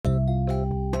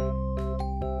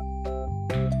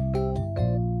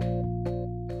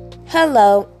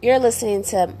Hello, you're listening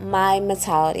to My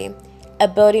Mentality, a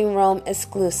Building Room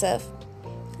exclusive.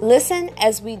 Listen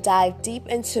as we dive deep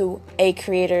into a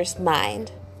creator's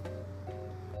mind.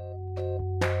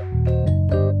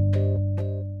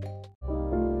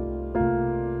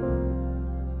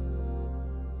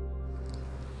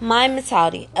 My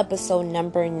Mentality, episode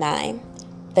number 9,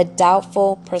 The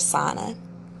Doubtful Persona.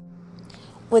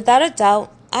 Without a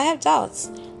doubt, I have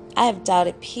doubts. I have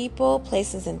doubted people,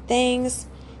 places, and things.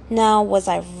 Now, was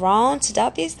I wrong to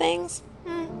doubt these things?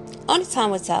 Only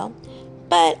time will tell.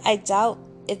 But I doubt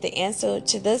if the answer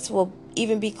to this will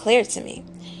even be clear to me.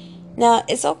 Now,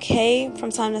 it's okay from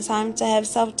time to time to have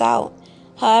self-doubt.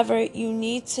 However, you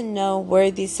need to know where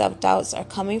these self-doubts are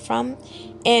coming from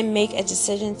and make a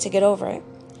decision to get over it.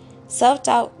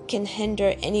 Self-doubt can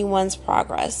hinder anyone's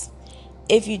progress.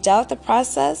 If you doubt the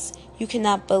process, you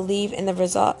cannot believe in the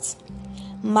results.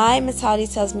 My mentality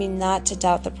tells me not to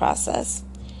doubt the process.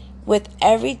 With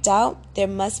every doubt, there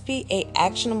must be an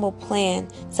actionable plan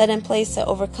set in place to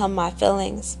overcome my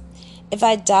feelings. If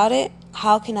I doubt it,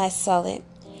 how can I sell it?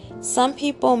 Some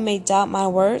people may doubt my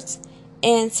words,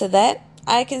 and to that,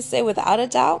 I can say without a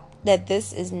doubt that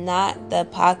this is not the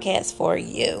podcast for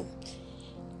you.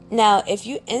 Now, if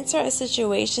you enter a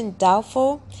situation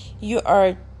doubtful, you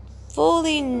are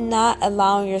fully not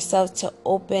allowing yourself to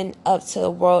open up to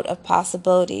the world of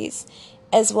possibilities,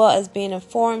 as well as being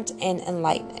informed and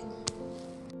enlightened.